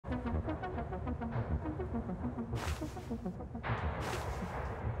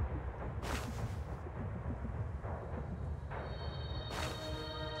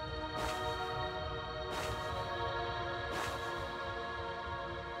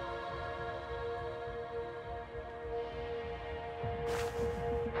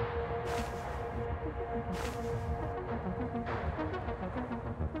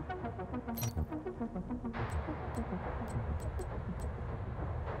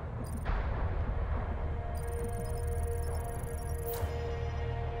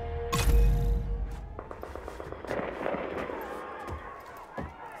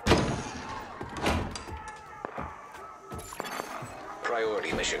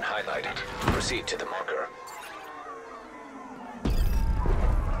priority mission highlighted. Proceed to the marker.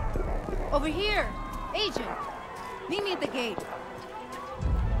 Over here! Agent! Meet me at the gate.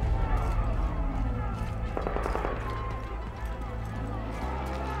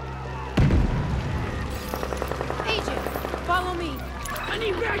 Agent! Follow me! I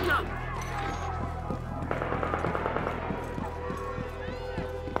need backup!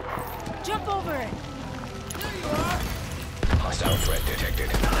 Jump over it! There you are! Hostile threat detected.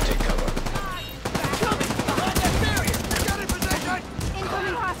 Take cover. Kill me! Behind that barrier! Got it, position!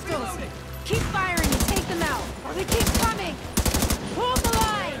 Incoming hostiles! Keep firing and take them out, or they keep coming! Hold the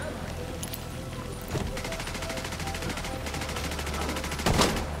line!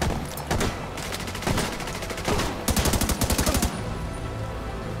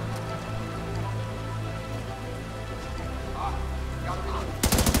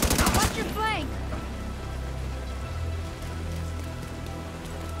 Watch your flank!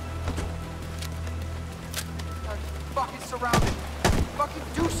 Fucking surrounded. Fucking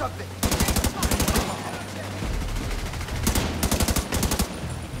do something.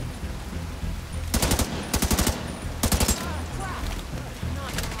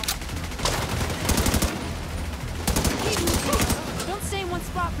 Keep moving! Don't stay in one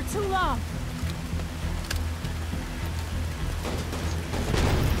spot for too long!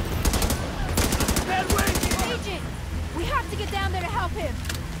 Bad way! Agent! We have to get down there to help him!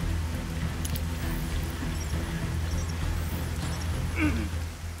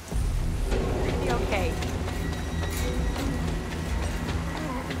 Be okay.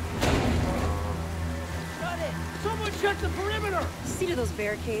 Got it! Someone check the perimeter! See to those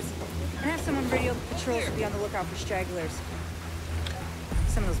barricades, and have someone radio the patrols to be on the lookout for stragglers.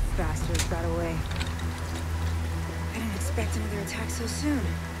 Some of those bastards got away. I didn't expect another attack so soon.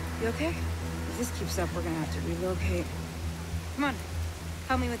 You okay? If this keeps up, we're gonna have to relocate. Come on,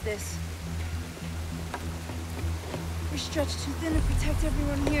 help me with this. We're stretched too thin to protect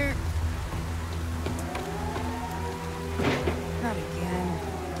everyone here. Not again.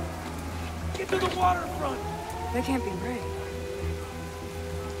 Get to the waterfront! That can't be right.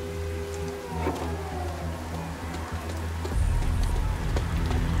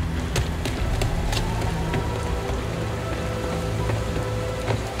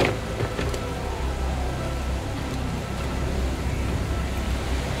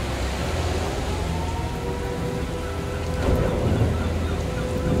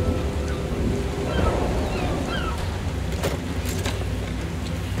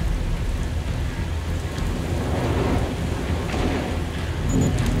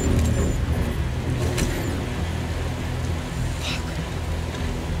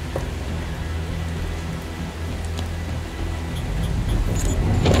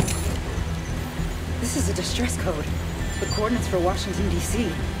 This is a distress code. The coordinates for Washington, D.C.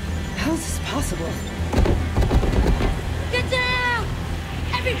 How is this possible? Get down!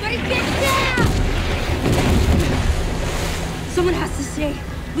 Everybody get down! Someone has to stay.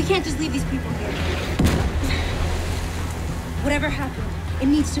 We can't just leave these people here. Whatever happened, it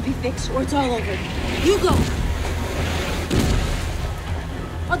needs to be fixed or it's all over. You go!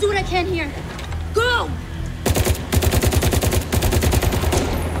 I'll do what I can here. Go!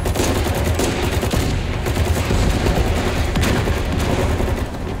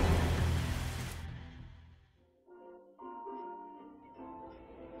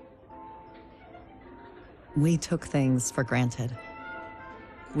 We took things for granted.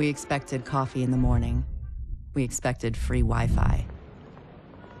 We expected coffee in the morning. We expected free Wi-Fi.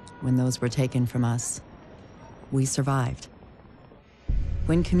 When those were taken from us, we survived.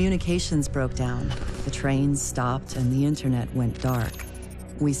 When communications broke down, the trains stopped and the internet went dark,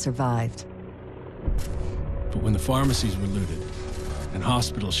 we survived. But when the pharmacies were looted and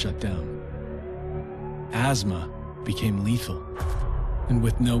hospitals shut down, asthma became lethal. And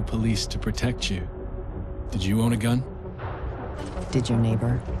with no police to protect you, did you own a gun? Did your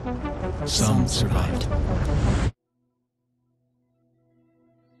neighbor? Some survived.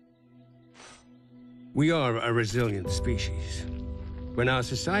 We are a resilient species. When our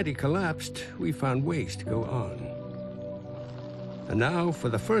society collapsed, we found ways to go on. And now, for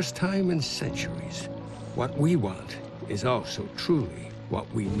the first time in centuries, what we want is also truly what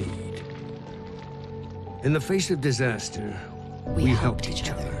we need. In the face of disaster, we helped each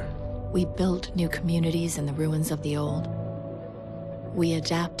other. We built new communities in the ruins of the old. We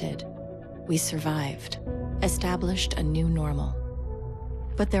adapted. We survived. Established a new normal.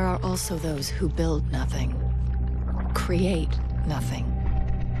 But there are also those who build nothing. Create nothing.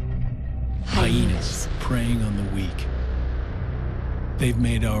 Hyenas preying on the weak. They've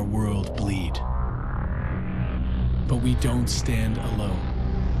made our world bleed. But we don't stand alone.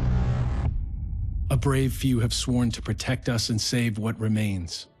 A brave few have sworn to protect us and save what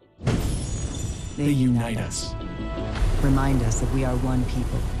remains. They unite us. Remind us that we are one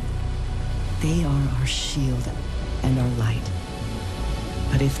people. They are our shield and our light.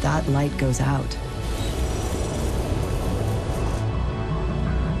 But if that light goes out,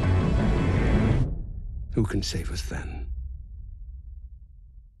 who can save us then?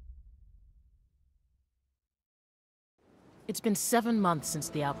 It's been 7 months since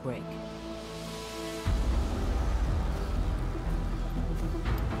the outbreak.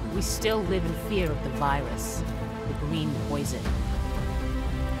 We still live in fear of the virus, the green poison.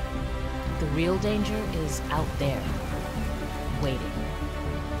 The real danger is out there, waiting.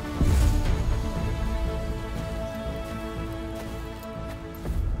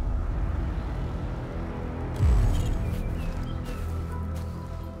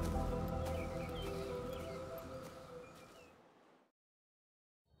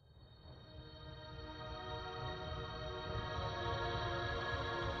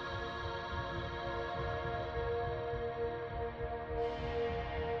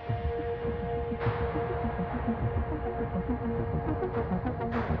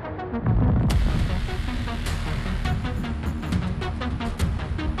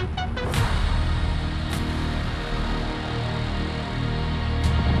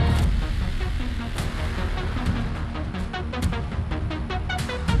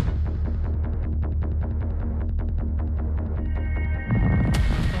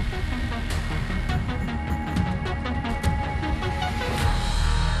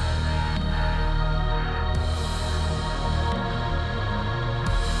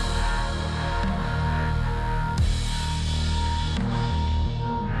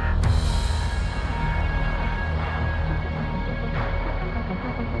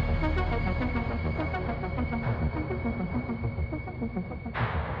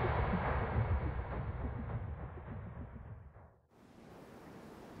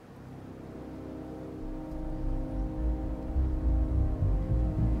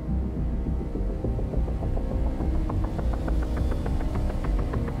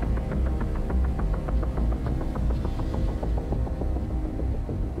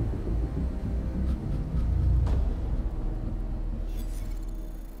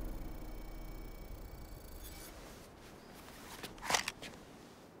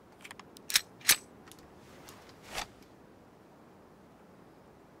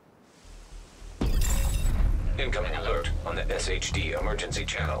 Incoming alert on the SHD emergency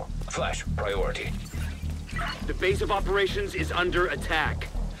channel. Flash priority. The base of operations is under attack.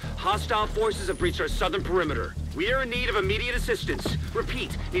 Hostile forces have breached our southern perimeter. We are in need of immediate assistance.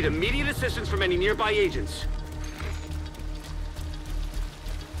 Repeat, need immediate assistance from any nearby agents.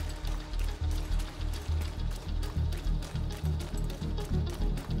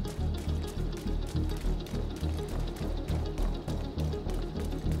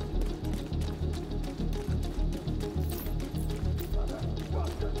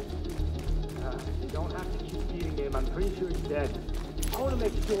 I'm pretty sure he's dead. I want to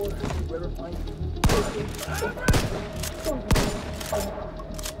make sure whoever finds him.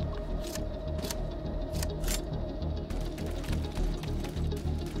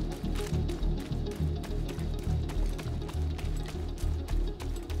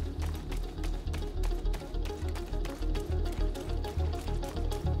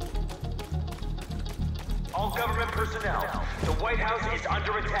 All government personnel, the White House is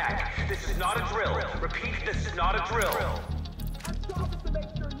under attack. This is not a drill. Repeat, this is not a drill.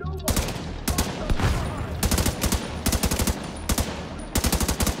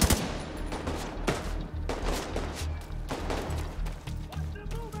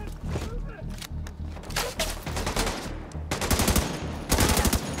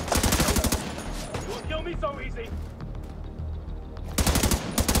 Don't kill me so easy.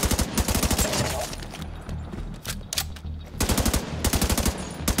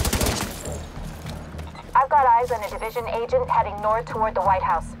 I've got eyes on a division agent heading north toward the White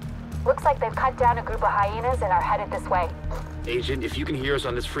House. Looks like they've cut down a group of hyenas and are headed this way. Agent, if you can hear us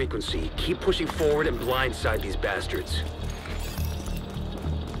on this frequency, keep pushing forward and blindside these bastards.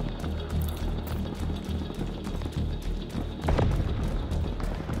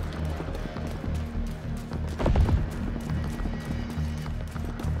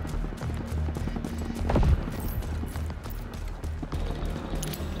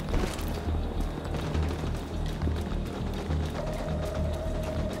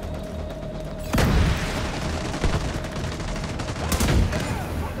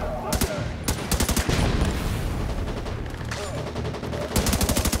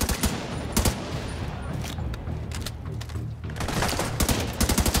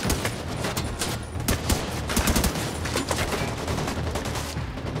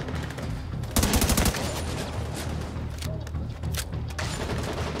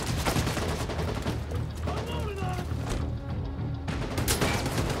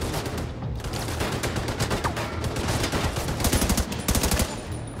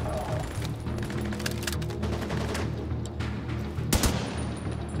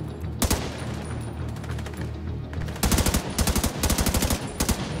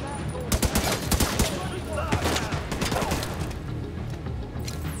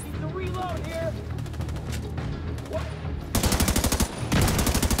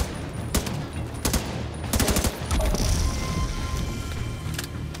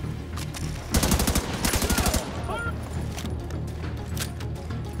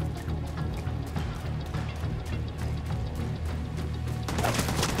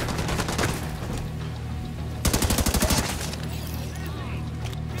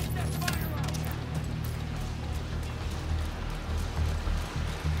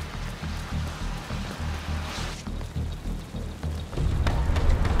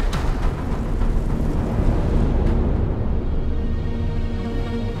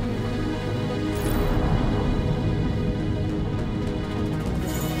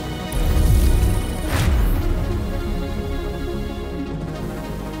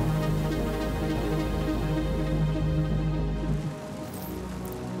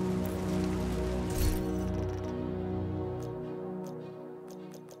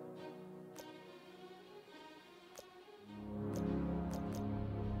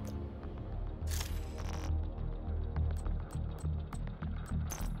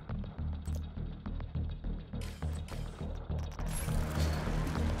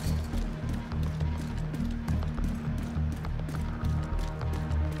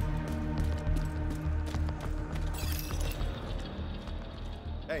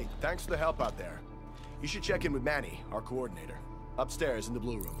 Hey, thanks for the help out there. You should check in with Manny, our coordinator, upstairs in the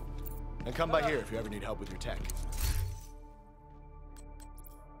Blue Room. And come by here if you ever need help with your tech.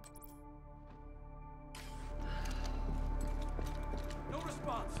 No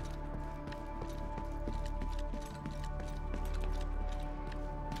response.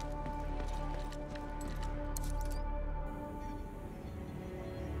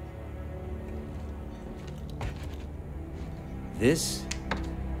 This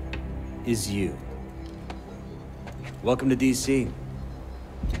is you. Welcome to DC.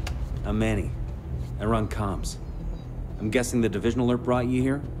 I'm Manny. I run comms. I'm guessing the division alert brought you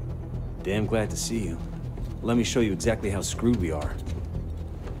here? Damn glad to see you. Let me show you exactly how screwed we are.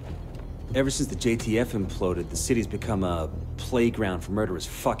 Ever since the JTF imploded, the city's become a playground for murderous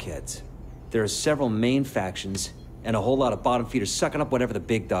fuckheads. There are several main factions, and a whole lot of bottom feeders sucking up whatever the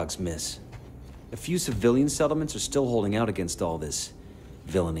big dogs miss. A few civilian settlements are still holding out against all this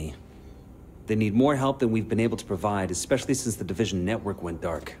villainy. They need more help than we've been able to provide, especially since the Division network went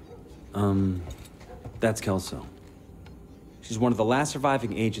dark. That's Kelso. She's one of the last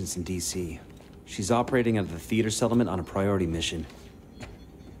surviving agents in DC. She's operating out of the theater settlement on a priority mission.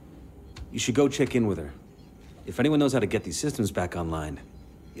 You should go check in with her. If anyone knows how to get these systems back online,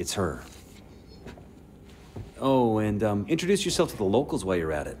 it's her. Oh, and introduce yourself to the locals while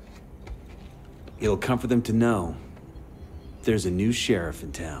you're at it. It'll comfort them to know there's a new sheriff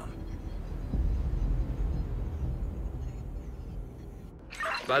in town.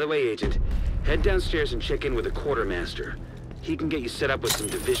 By the way, Agent, head downstairs and check in with the quartermaster. He can get you set up with some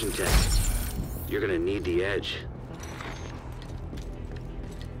division tech. You're gonna need the edge.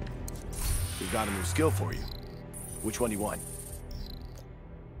 We've got a new skill for you. Which one do you want?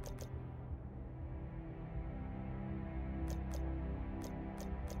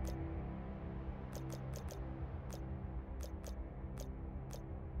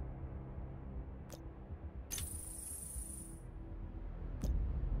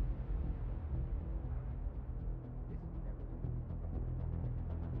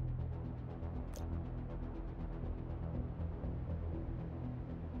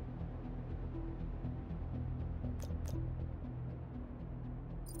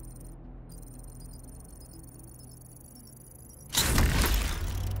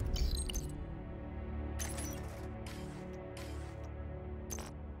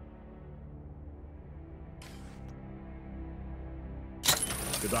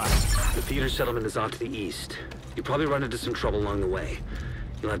 Goodbye. The theater settlement is off to the east. You'll probably run into some trouble along the way.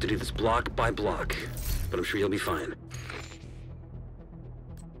 You'll have to do this block by block, but I'm sure you'll be fine.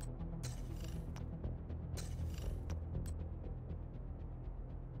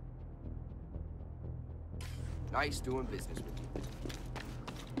 Nice doing business with you.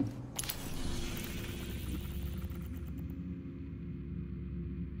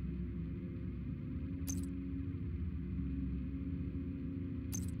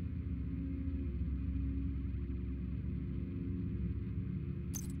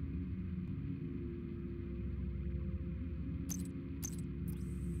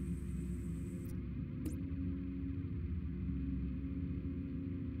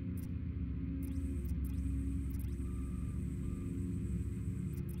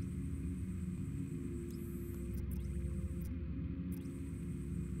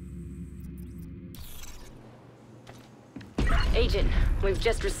 Agent, we've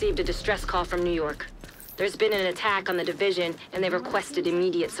just received a distress call from New York. There's been an attack on the division, and they've requested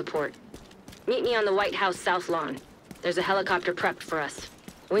immediate support. Meet me on the White House South Lawn. There's a helicopter prepped for us.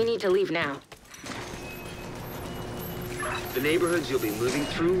 We need to leave now. The neighborhoods you'll be moving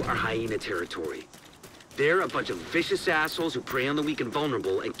through are hyena territory. They're a bunch of vicious assholes who prey on the weak and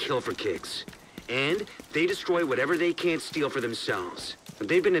vulnerable and kill for kicks. And they destroy whatever they can't steal for themselves. And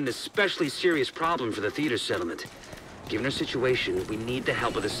they've been an especially serious problem for the theater settlement. Given our situation, we need the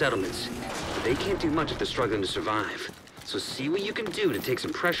help of the settlements. But they can't do much if they're struggling to survive. So see what you can do to take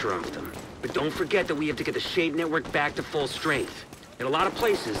some pressure off them. But don't forget that we have to get the Shade Network back to full strength. In a lot of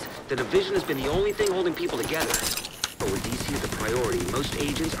places, the division has been the only thing holding people together. But when DC is a priority, most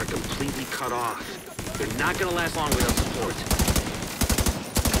agents are completely cut off. They're not gonna last long without support.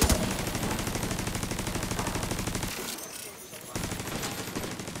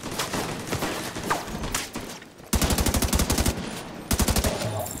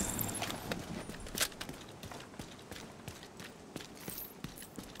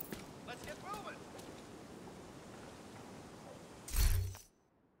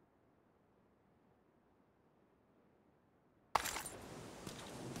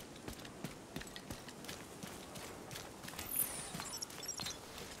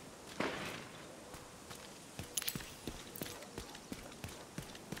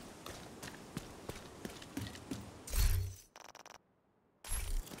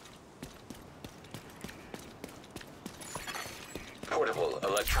 Portable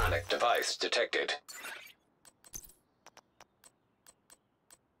electronic device detected.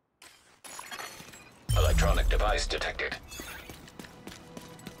 Electronic device detected.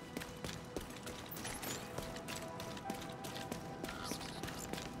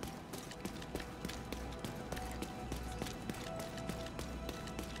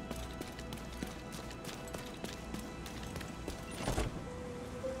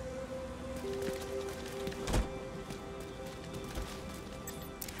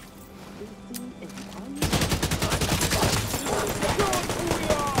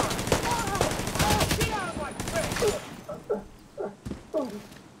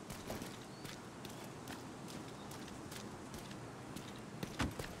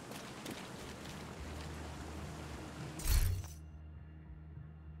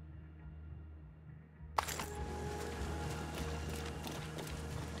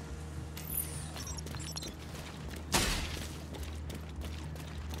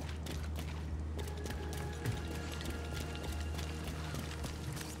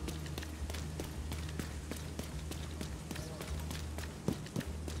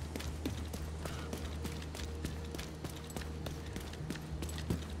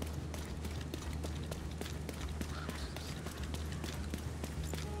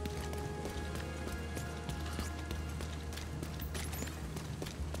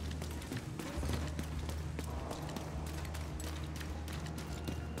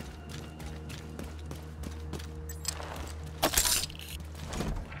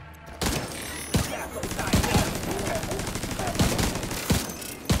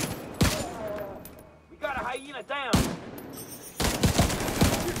 Down.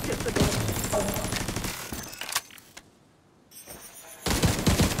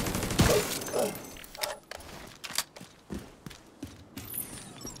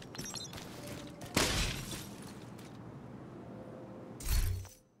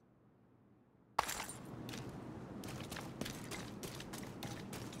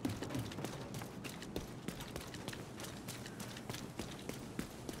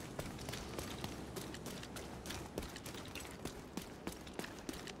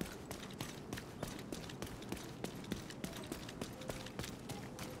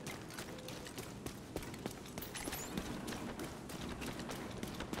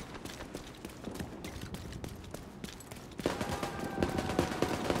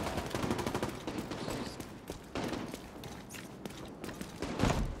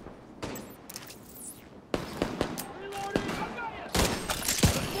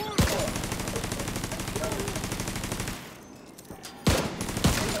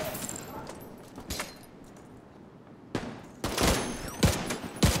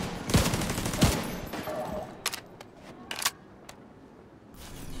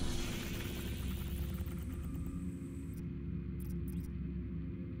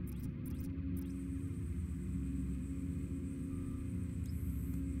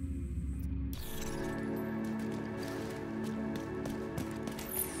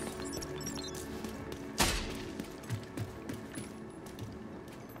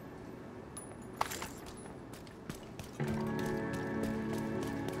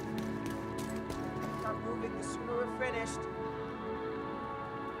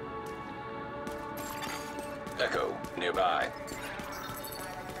 Echo nearby.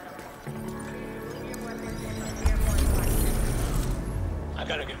 I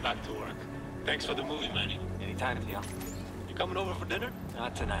gotta get back to work. Thanks for the movie, Manny. Anytime, Theo. You coming over for dinner?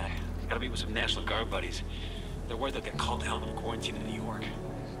 Not tonight. Gotta meet with some National Guard buddies. They're worried they'll get called down on quarantine in New York.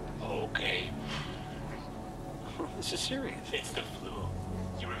 Okay. This is serious. It's the flu.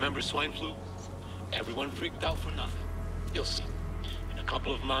 You remember swine flu? Everyone freaked out for nothing. You'll see. In a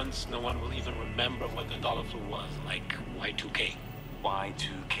couple of months, no one will even remember what the dollar flu was, like Y2K.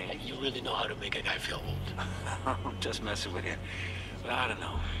 Y2K? You really know how to make a guy feel old. I'm just messing with you. But I don't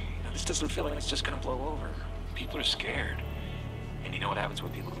know. This doesn't feel like it's just gonna blow over. People are scared. And you know what happens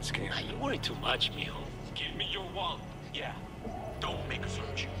when people get scared? You worry too much, Mijo. Give me your wallet. Yeah. Don't make a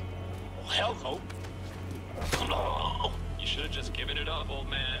search. Well, hell no. Oh, you should have just given it up, old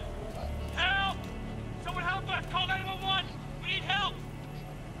man. Help! Someone help us! Call 911! We need help!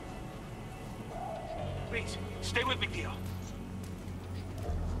 Please, stay with me, Theo.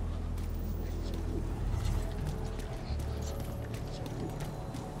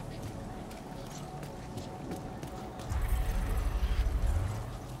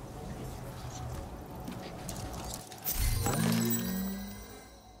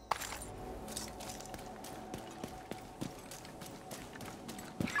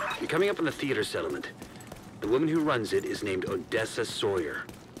 You're coming up on the theater settlement. The woman who runs it is named Odessa Sawyer.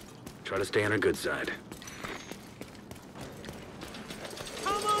 Try to stay on her good side.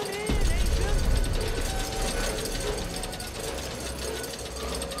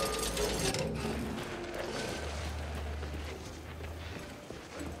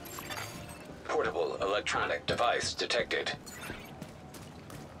 Electronic device detected.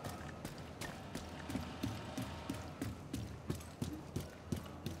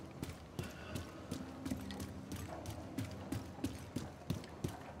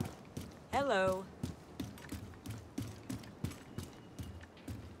 Hello.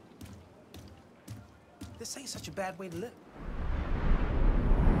 This ain't such a bad way to live.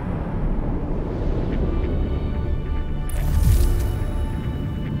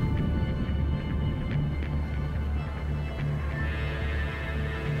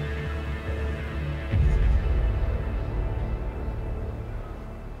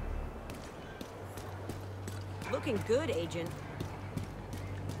 Looking good, Agent.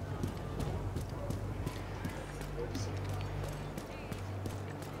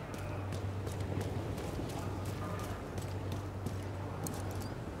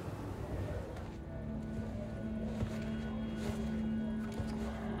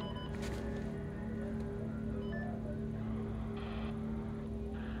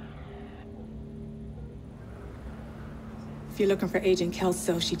 If you're looking for Agent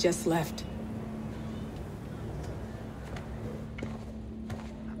Kelso, she just left.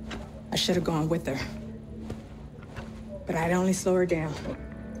 I should have gone with her. But I'd only slow her down.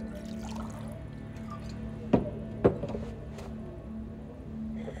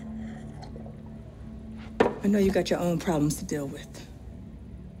 I know you got your own problems to deal with.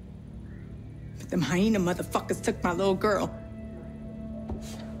 But them hyena motherfuckers took my little girl.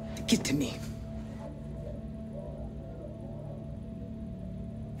 To get to me.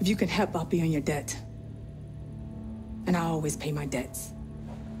 If you can help, I'll be on your debt. And I always pay my debts.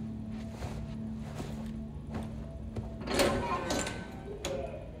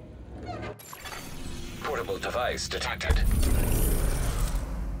 Portable device detected.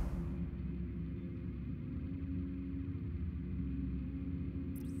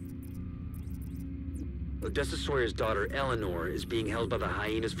 Odessa Sawyer's daughter, Eleanor, is being held by the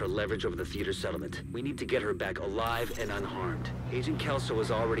hyenas for leverage over the theater settlement. We need to get her back alive and unharmed. Agent Kelso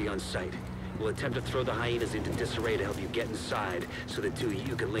is already on site. We'll attempt to throw the hyenas into disarray to help you get inside, so the two of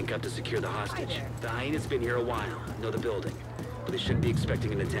you can link up to secure the hostage. The hyenas been here a while, know the building, but they shouldn't be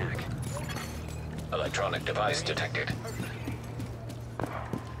expecting an attack. Electronic device detected.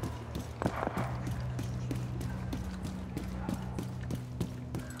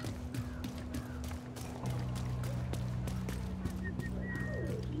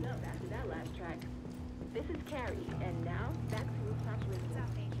 This is Carrie, and now back to Rooftop Radio.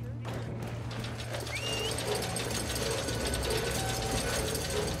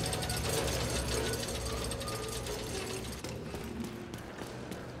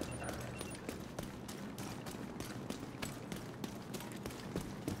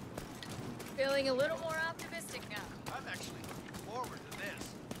 Feeling a little more optimistic now. I'm actually looking forward to this.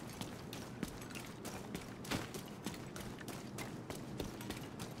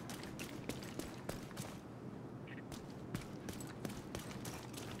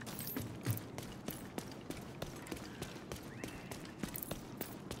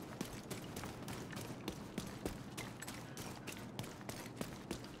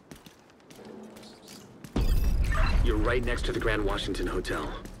 You're right next to the Grand Washington Hotel.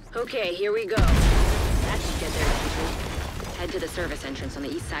 Okay, here we go. That should get there eventually. Head to the service entrance on the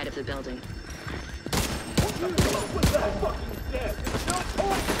east side of the building. What was that fucking dead? No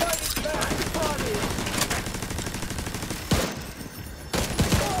point fighting back!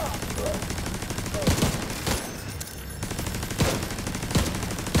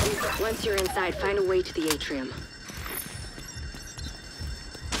 Once you're inside, find a way to the atrium.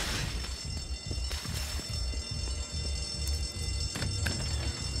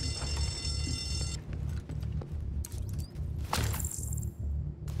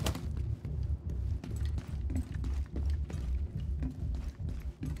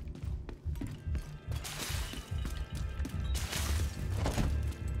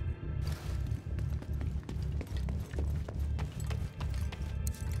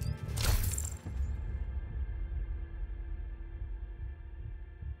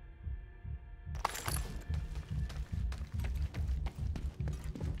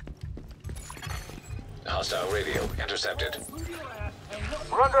 Hostile radio intercepted.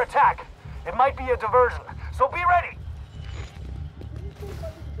 We're under attack. It might be a diversion, so be ready.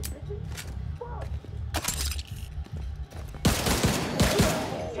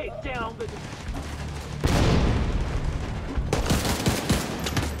 Take down the...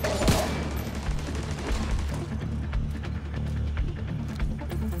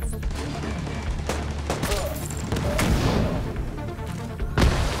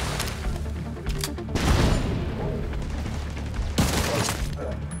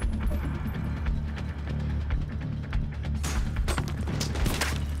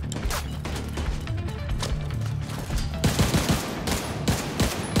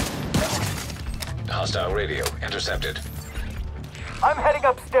 Hostile radio intercepted. I'm heading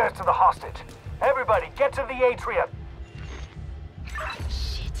upstairs to the hostage. Everybody, get to the atrium.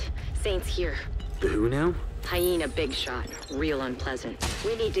 Shit. Saint's here. The who now? Hyena big shot. Real unpleasant.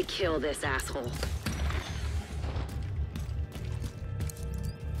 We need to kill this asshole.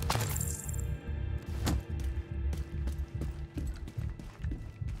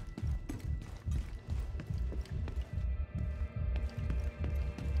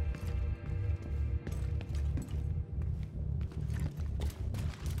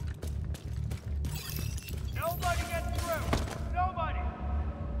 Nobody get through! Nobody!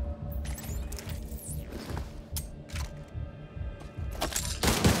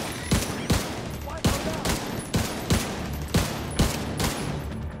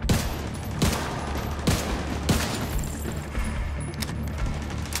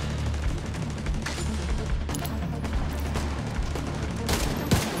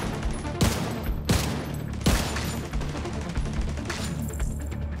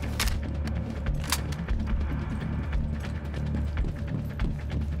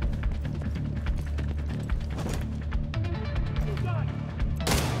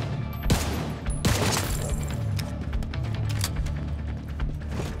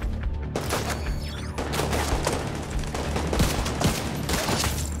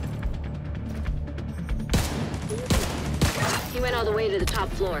 You went all the way to the top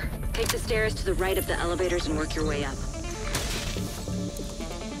floor. Take the stairs to the right of the elevators and work your way up.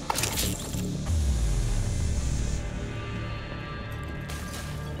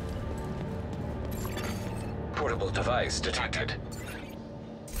 Portable device detected.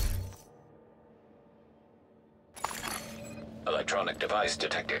 Electronic device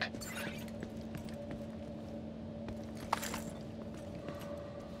detected.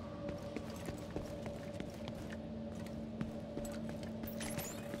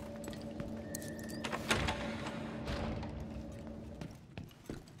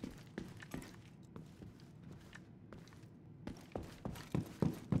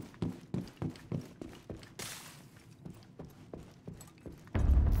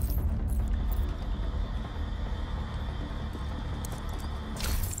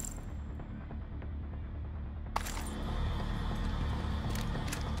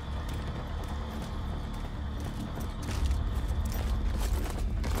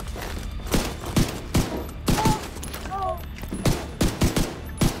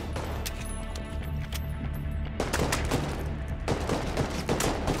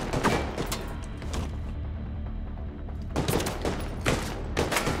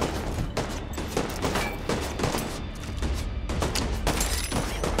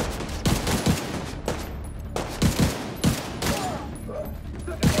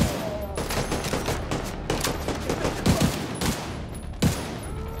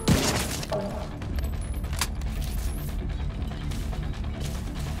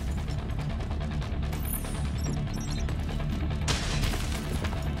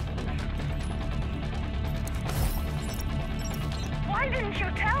 Why didn't you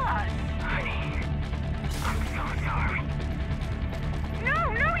tell us? Honey, I'm so sorry.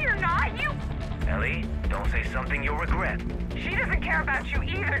 No, you're not. You... Ellie, don't say something you'll regret. She doesn't care about you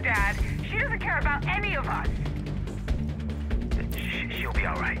either, Dad. She doesn't care about any of us. She'll be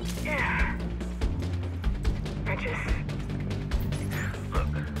all right. Yeah. I just... Look,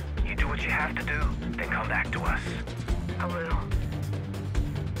 you do what you have to do, then come back to us. I will.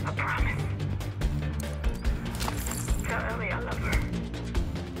 I promise. Tell Ellie I love her.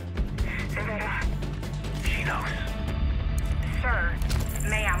 And that She knows. Sir,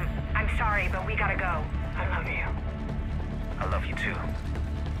 ma'am, I'm sorry, but we gotta go. I love you. I love you too.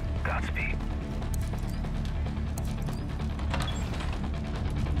 Godspeed.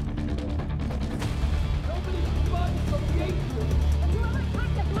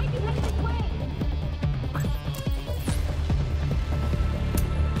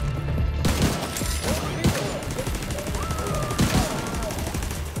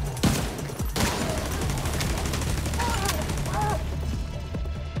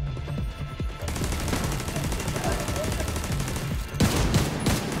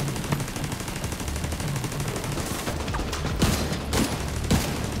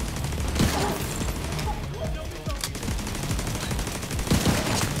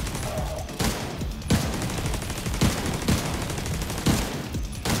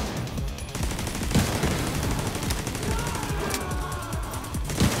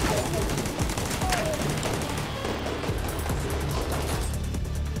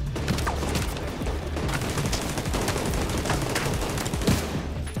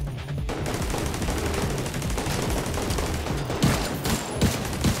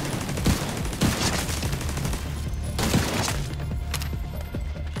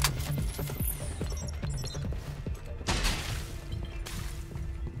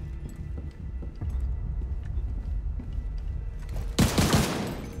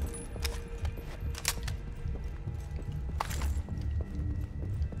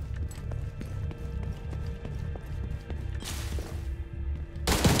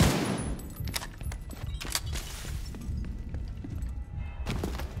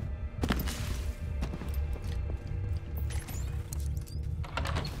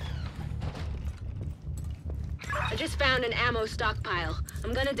 just found an ammo stockpile.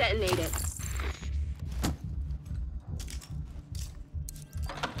 I'm gonna detonate it.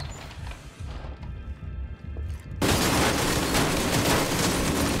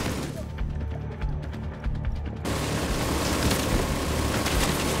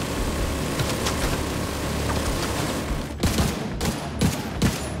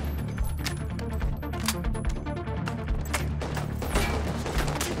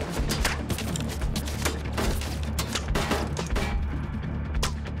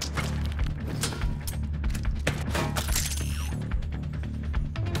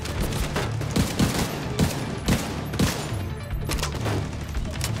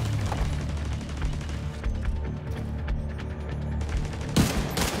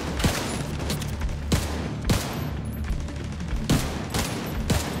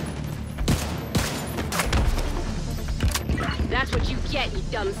 That's what you get, you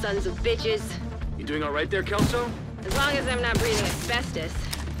dumb sons of bitches. You doing all right there, Kelso? As long as I'm not breathing asbestos.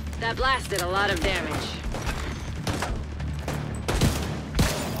 That blast did a lot of damage.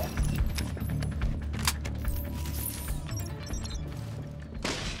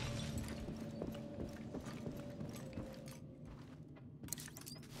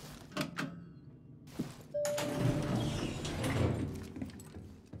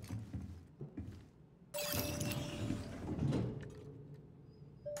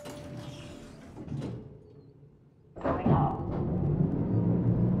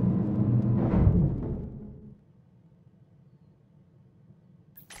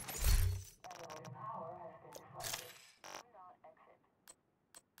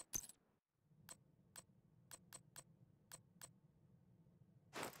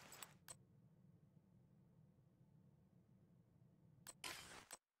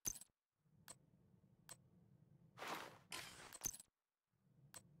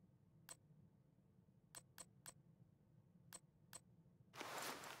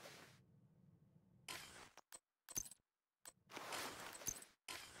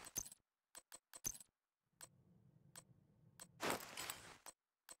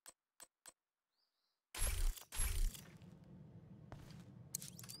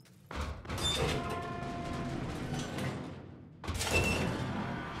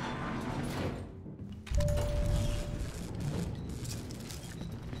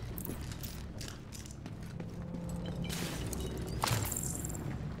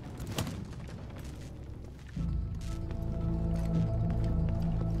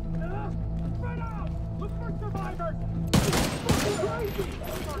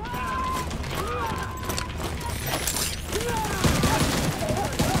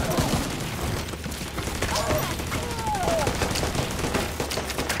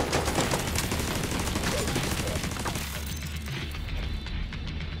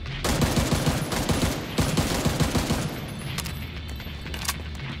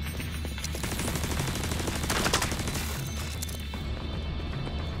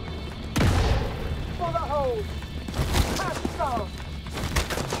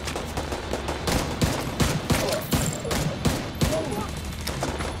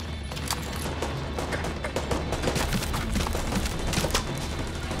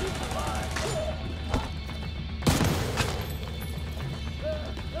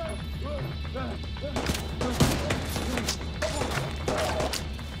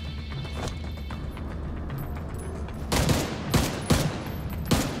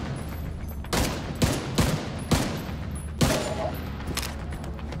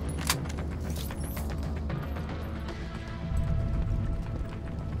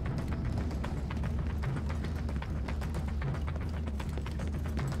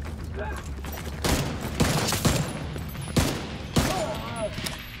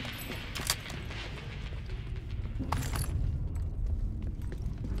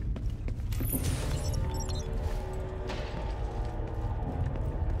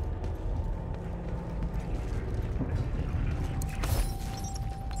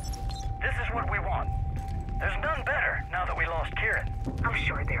 I'm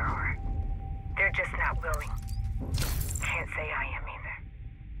sure there are. They're just not willing. Can't say I am either.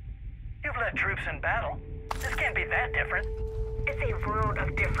 You've led troops in battle. This can't be that different. It's a world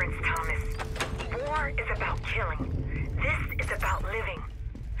of difference, Thomas. War is about killing. This is about living.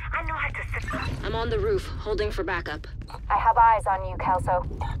 I know how to... I'm on the roof, holding for backup. I have eyes on you, Kelso.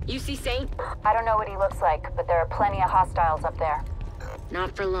 You see Saint? I don't know what he looks like, but there are plenty of hostiles up there.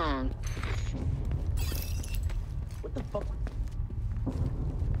 Not for long. What the fuck?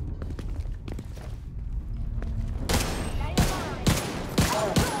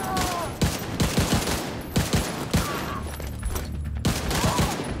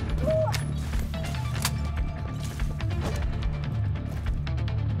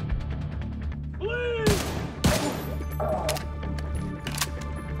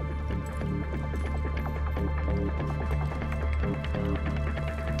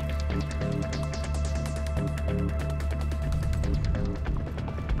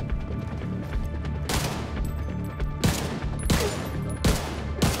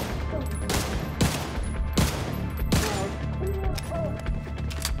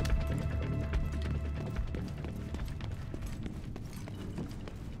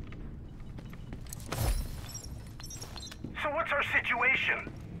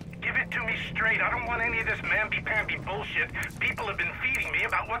 information. Give it to me straight. I don't want any of this mamby-pamby bullshit people have been feeding me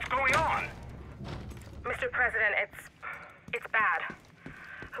about what's going on. Mr. President, it's bad.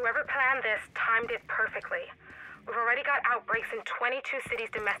 Whoever planned this timed it perfectly. We've already got outbreaks in 22 cities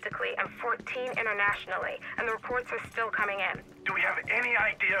domestically and 14 internationally, and the reports are still coming in. Do we have any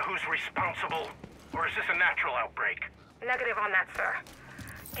idea who's responsible? Or is this a natural outbreak? Negative on that, sir.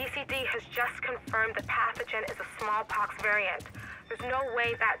 DCD has just confirmed the pathogen is a smallpox variant. There's no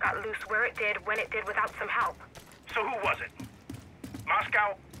way that got loose where it did, when it did, without some help. So who was it?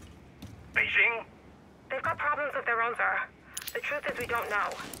 Moscow? Beijing? They've got problems of their own, sir. The truth is we don't know.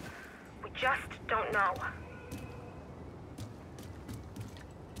 We just don't know.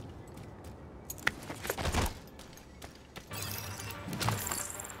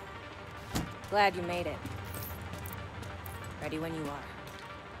 Glad you made it. Ready when you are.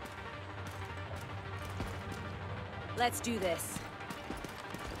 Let's do this.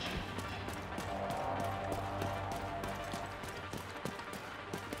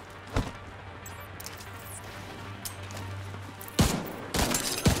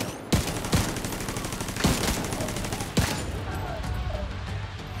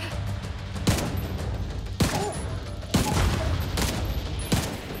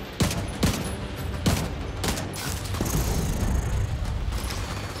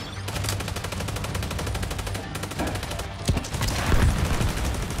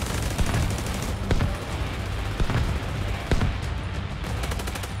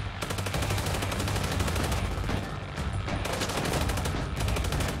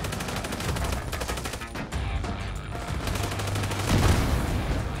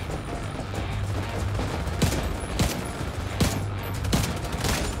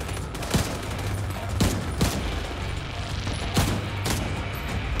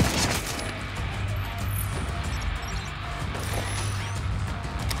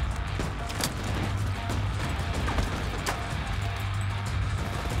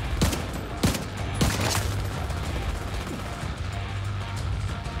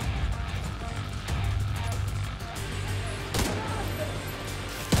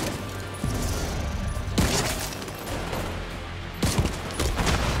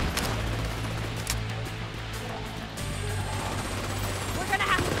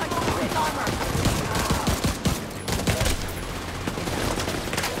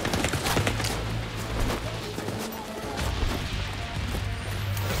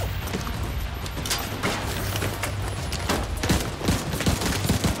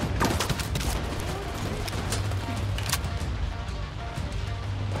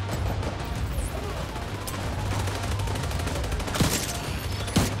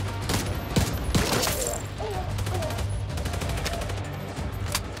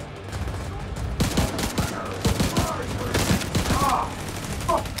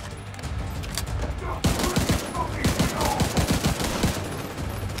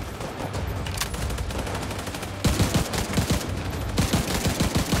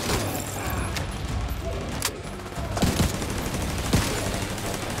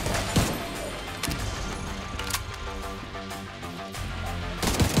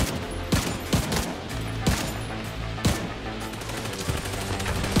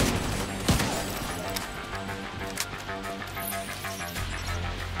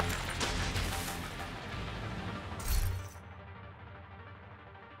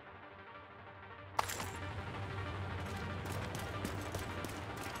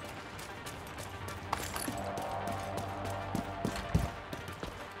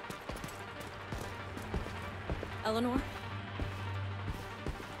 Eleanor?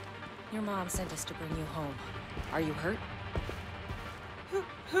 Your mom sent us to bring you home. Are you hurt?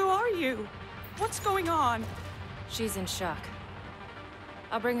 Who are you? What's going on? She's in shock.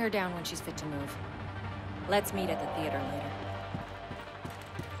 I'll bring her down when she's fit to move. Let's meet at the theater later.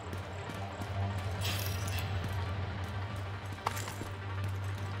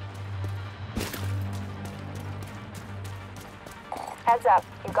 Heads up.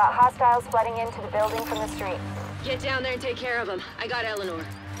 You've got hostiles flooding into the building from the street. Get down there and take care of them. I got Eleanor.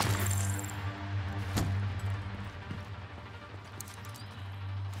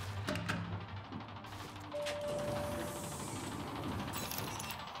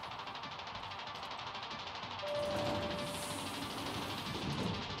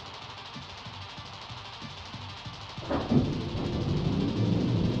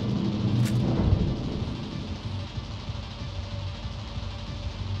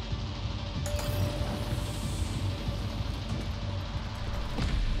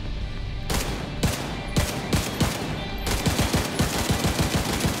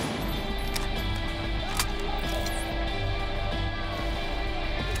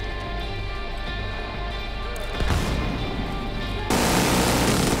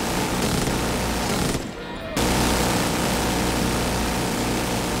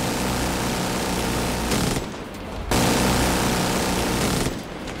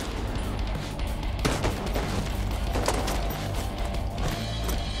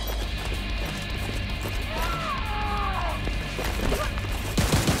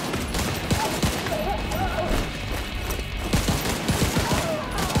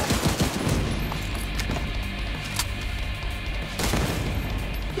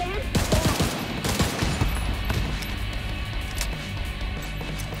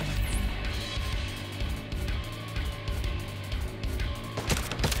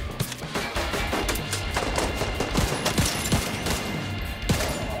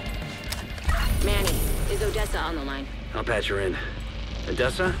 on the line. I'll patch her in.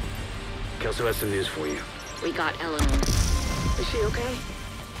 Odessa? Kelso has some news for you. We got Eleanor. Is she okay?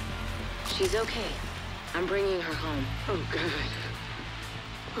 She's okay. I'm bringing her home. Oh, God.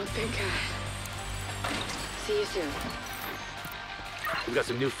 Oh, thank God. See you soon. We've got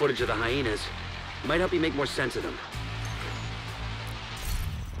some new footage of the hyenas. Might help you make more sense of them.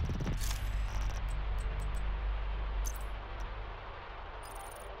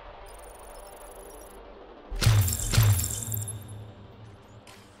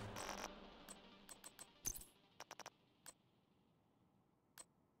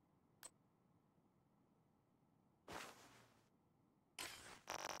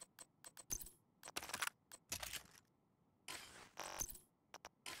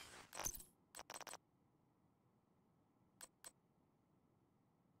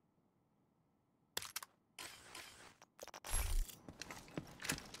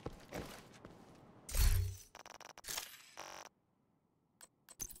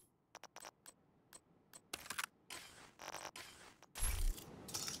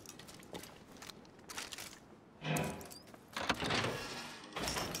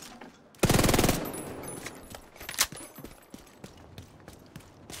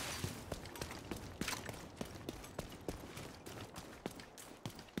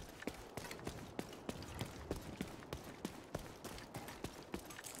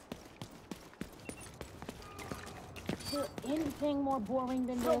 Is there anything more boring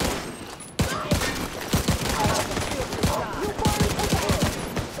than this?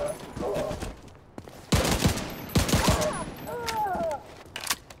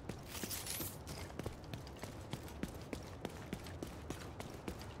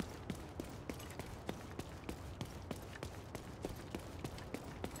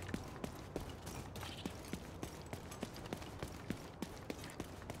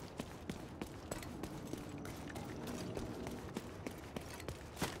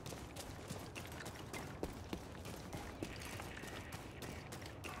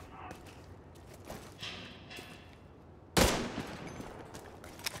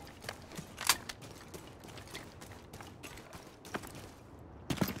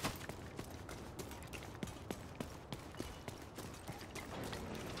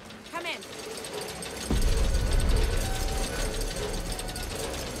 Come in.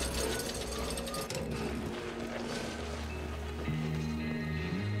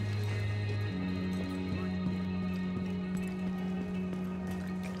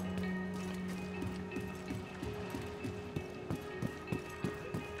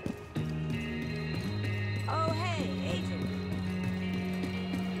 Oh, hey, Agent.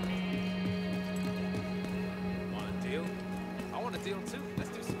 Want a deal? I want a deal too. Let's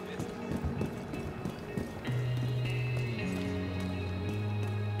do some business.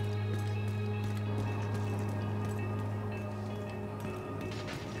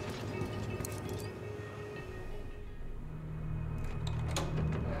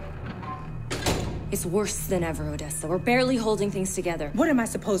 It's worse than ever, Odessa. We're barely holding things together. What am I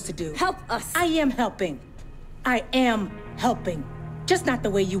supposed to do? Help us! I am helping. I am helping. Just not the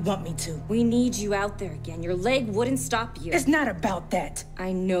way you want me to. We need you out there again. Your leg wouldn't stop you. It's not about that.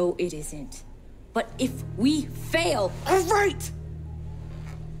 I know it isn't. But if we fail... All right!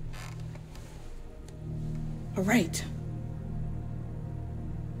 All right.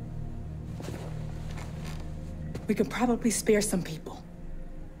 We could probably spare some people.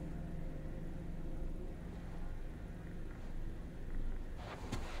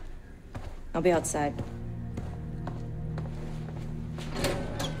 I'll be outside.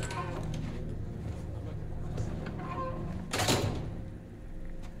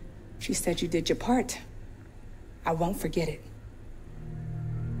 She said you did your part. I won't forget it.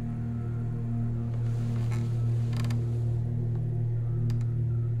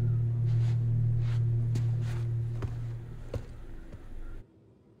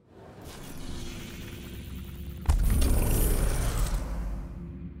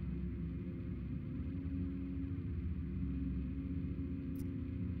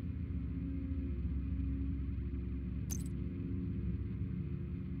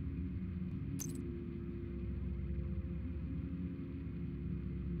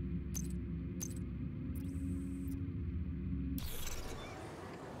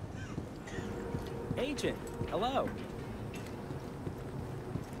 Agent, hello.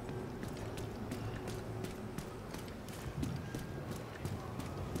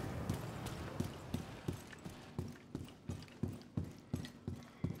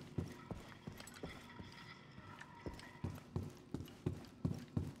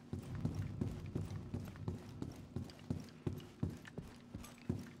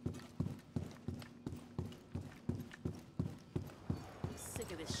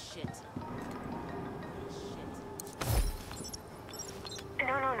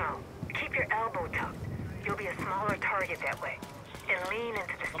 target that way. And lean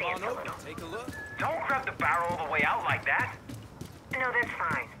into the stance a little. Take a look. Don't grab the barrel all the way out like that. No, that's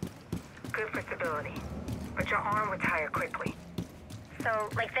fine. Good for stability. But your arm would tire quickly. So,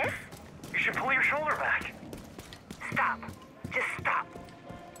 like this? You should pull your shoulder back. Stop. Just stop.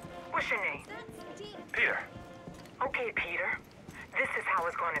 What's your name? Peter. Okay, Peter. This is how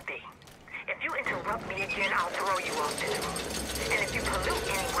it's gonna be. If you interrupt me again, I'll throw you off this roof. And if you pollute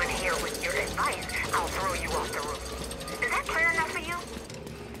anyone here with your advice, I'll throw you off the roof. Is that clear enough for you?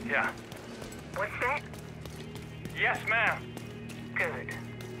 Yeah. What's that? Yes, ma'am. Good.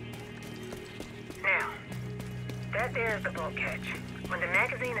 Now, that there is the bolt catch. When the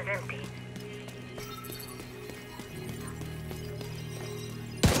magazine is empty,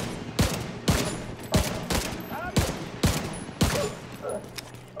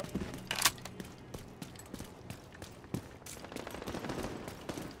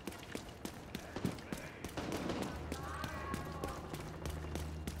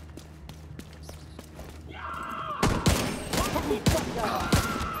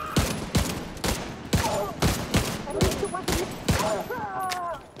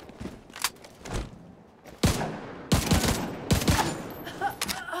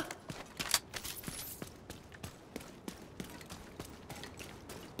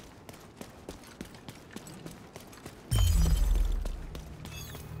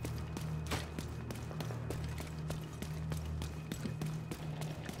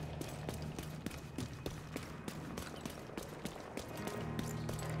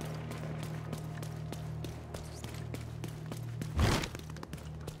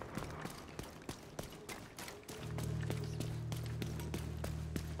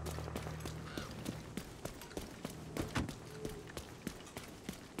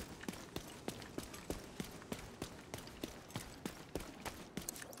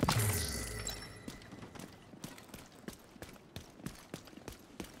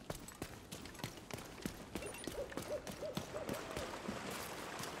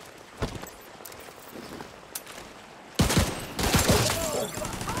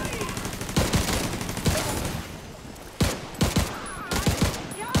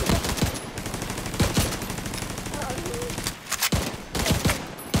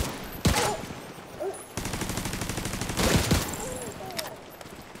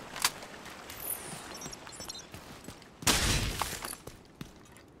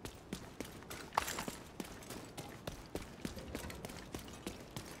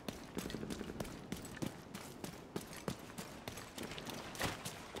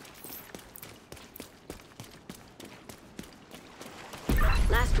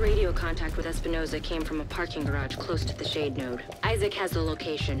 Last radio contact with Espinosa came from a parking garage close to the shade node. Isaac has the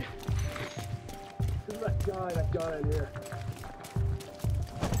location. That guy in here.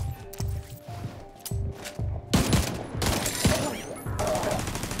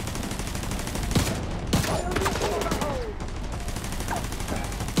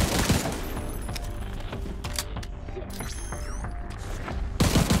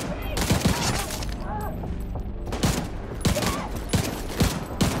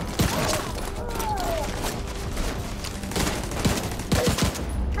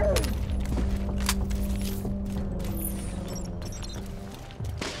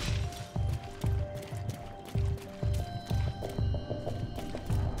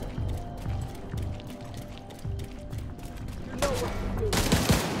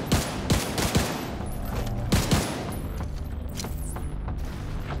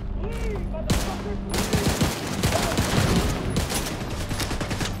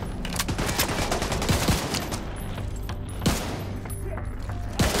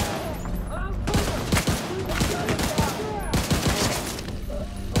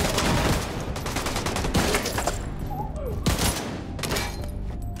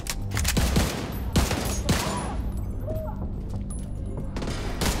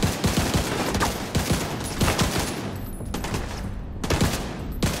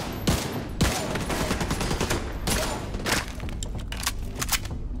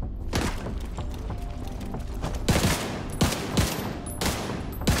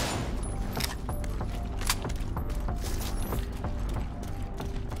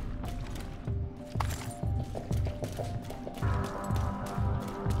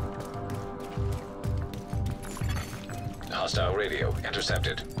 Hostile radio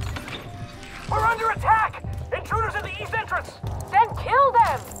intercepted. We're under attack! Intruders in the east entrance! Then kill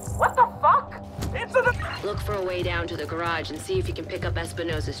them! What the fuck? Into the... Look for a way down to the garage and see if you can pick up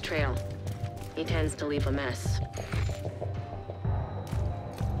Espinosa's trail. He tends to leave a mess.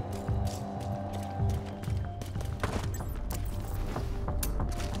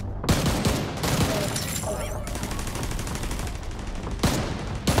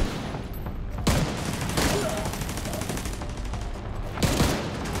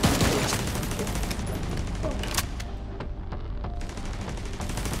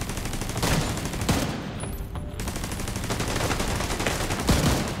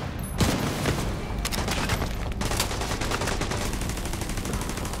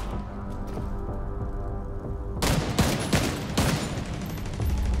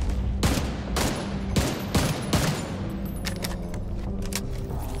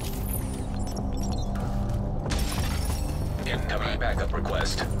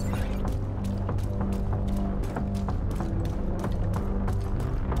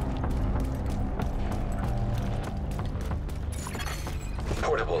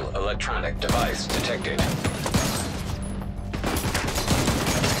 Inoperable electronic device detected.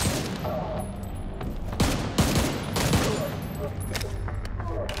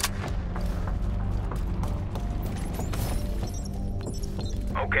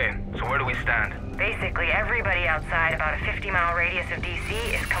 Okay, so where do we stand? Basically, everybody outside about a 50-mile radius of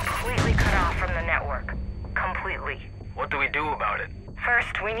DC is completely cut off from the network. Completely. What do we do about it?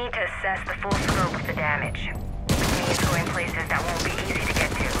 First, we need to assess the full scope of the damage. Which means going places that won't be easy to get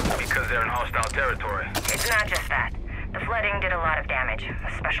to. Because they're in hostile territory. It's not just that. The flooding did a lot of damage,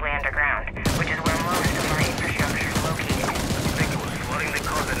 especially underground, which is where most of our infrastructure is located. You think it was flooding that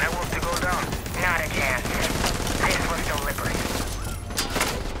caused the network to go down? Not a chance. This was deliberate.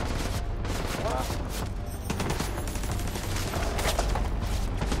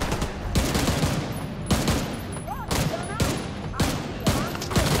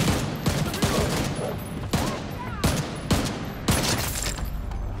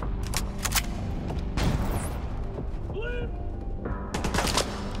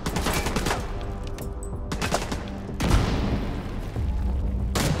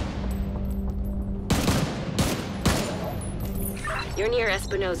 You're near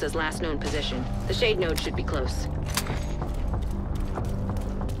Espinosa's last known position. The shade node should be close.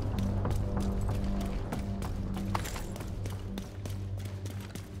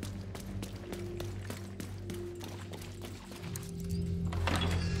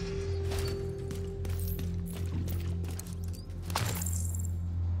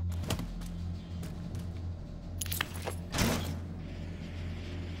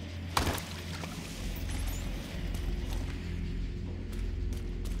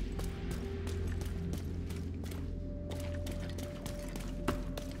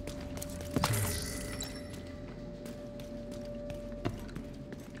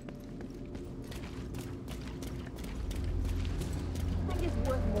 Is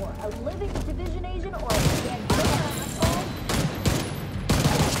worth more, a living division agent or a dead asshole?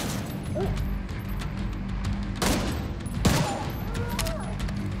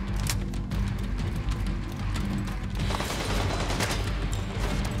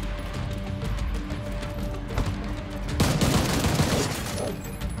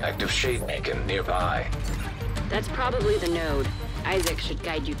 Active shade beacon nearby. That's probably the node. Isaac should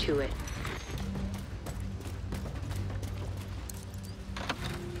guide you to it.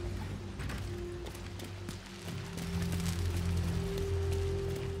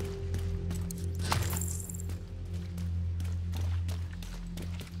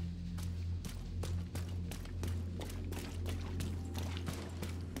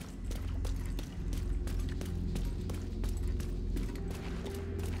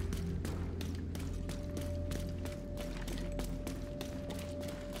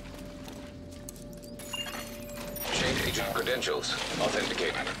 Agent credentials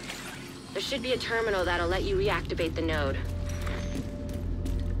authenticated. There should be a terminal that'll let you reactivate the node.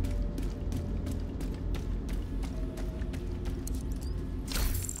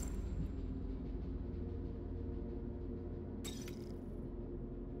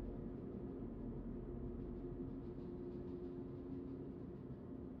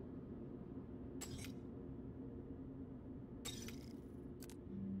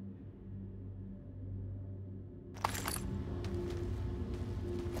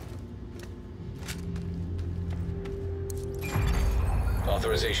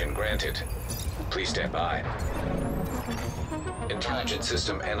 Authorization granted. Please stand by. Intelligent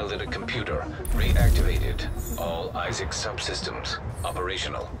System Analytic Computer reactivated. All Isaac subsystems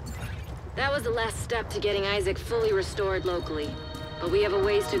operational. That was the last step to getting Isaac fully restored locally. But we have a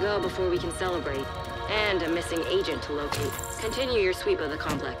ways to go before we can celebrate. And a missing agent to locate. Continue your sweep of the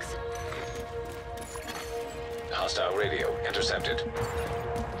complex. Hostile radio intercepted.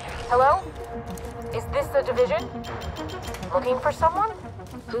 Hello? Is this the division? Looking for someone?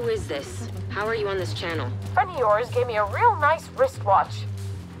 Who is this? How are you on this channel? Friend of yours gave me a real nice wristwatch.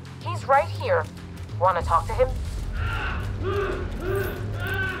 He's right here. Want to talk to him?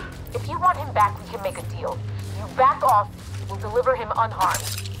 If you want him back, we can make a deal. You back off, we'll deliver him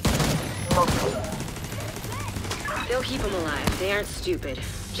unharmed. Mostly. They'll keep him alive. They aren't stupid.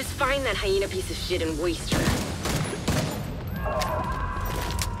 Just find that hyena piece of shit and waste her.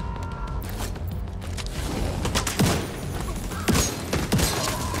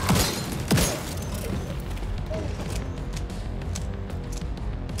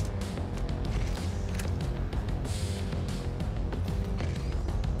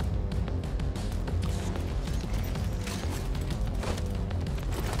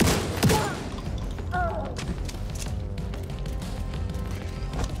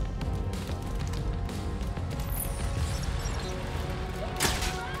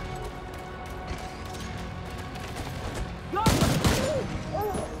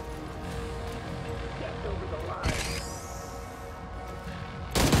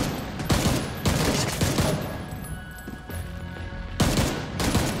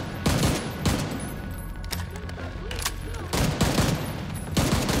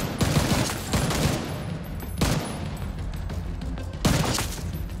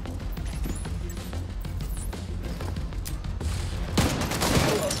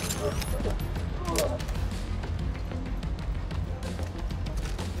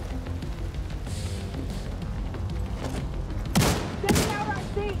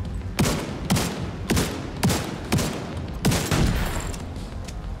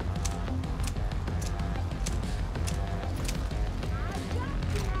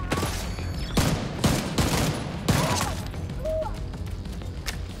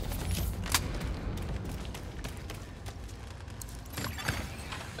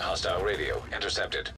 Hostile radio intercepted.